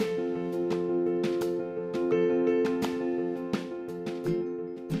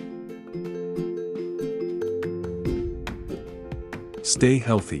Stay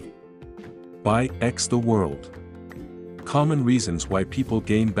healthy. By X the World. Common reasons why people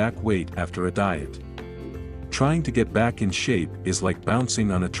gain back weight after a diet. Trying to get back in shape is like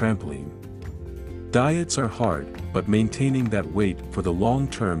bouncing on a trampoline. Diets are hard, but maintaining that weight for the long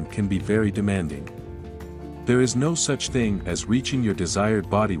term can be very demanding. There is no such thing as reaching your desired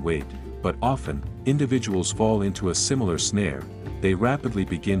body weight, but often, individuals fall into a similar snare. They rapidly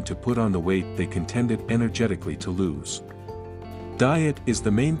begin to put on the weight they contended energetically to lose. Diet is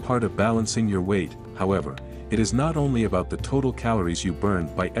the main part of balancing your weight. However, it is not only about the total calories you burn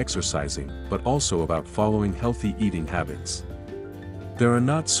by exercising, but also about following healthy eating habits. There are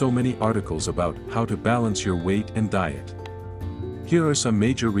not so many articles about how to balance your weight and diet. Here are some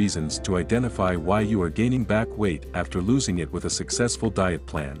major reasons to identify why you are gaining back weight after losing it with a successful diet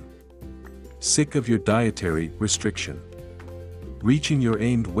plan. Sick of your dietary restriction. Reaching your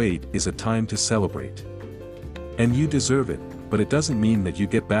aimed weight is a time to celebrate. And you deserve it, but it doesn't mean that you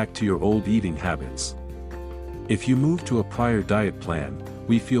get back to your old eating habits. If you move to a prior diet plan,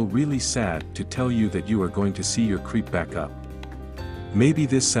 we feel really sad to tell you that you are going to see your creep back up. Maybe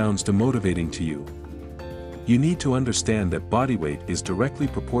this sounds demotivating to you. You need to understand that body weight is directly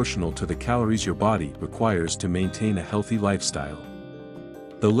proportional to the calories your body requires to maintain a healthy lifestyle.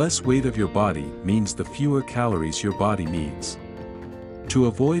 The less weight of your body means the fewer calories your body needs. To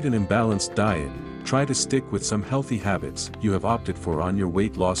avoid an imbalanced diet, try to stick with some healthy habits you have opted for on your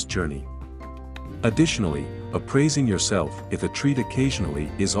weight loss journey. Additionally, appraising yourself with a treat occasionally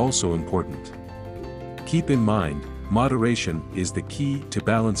is also important. Keep in mind, moderation is the key to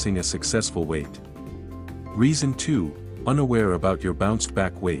balancing a successful weight. Reason 2, unaware about your bounced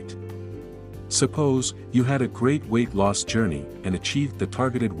back weight. Suppose you had a great weight loss journey and achieved the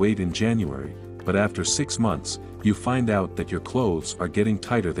targeted weight in January, but after 6 months, you find out that your clothes are getting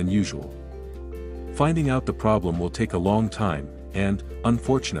tighter than usual. Finding out the problem will take a long time, and,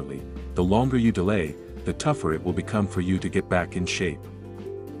 unfortunately, the longer you delay, the tougher it will become for you to get back in shape.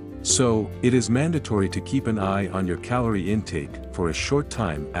 So, it is mandatory to keep an eye on your calorie intake for a short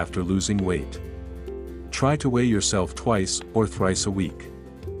time after losing weight. Try to weigh yourself twice or thrice a week.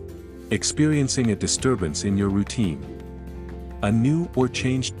 Experiencing a disturbance in your routine. A new or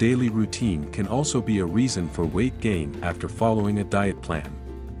changed daily routine can also be a reason for weight gain after following a diet plan.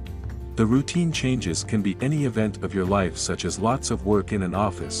 The routine changes can be any event of your life, such as lots of work in an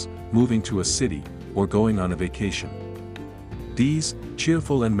office, moving to a city, or going on a vacation. These,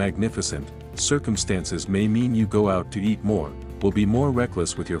 cheerful and magnificent, circumstances may mean you go out to eat more, will be more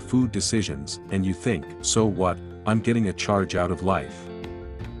reckless with your food decisions, and you think, so what, I'm getting a charge out of life.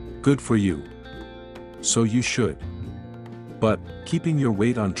 Good for you. So you should. But, keeping your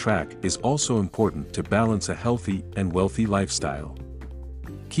weight on track is also important to balance a healthy and wealthy lifestyle.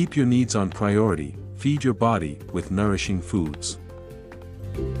 Keep your needs on priority, feed your body with nourishing foods.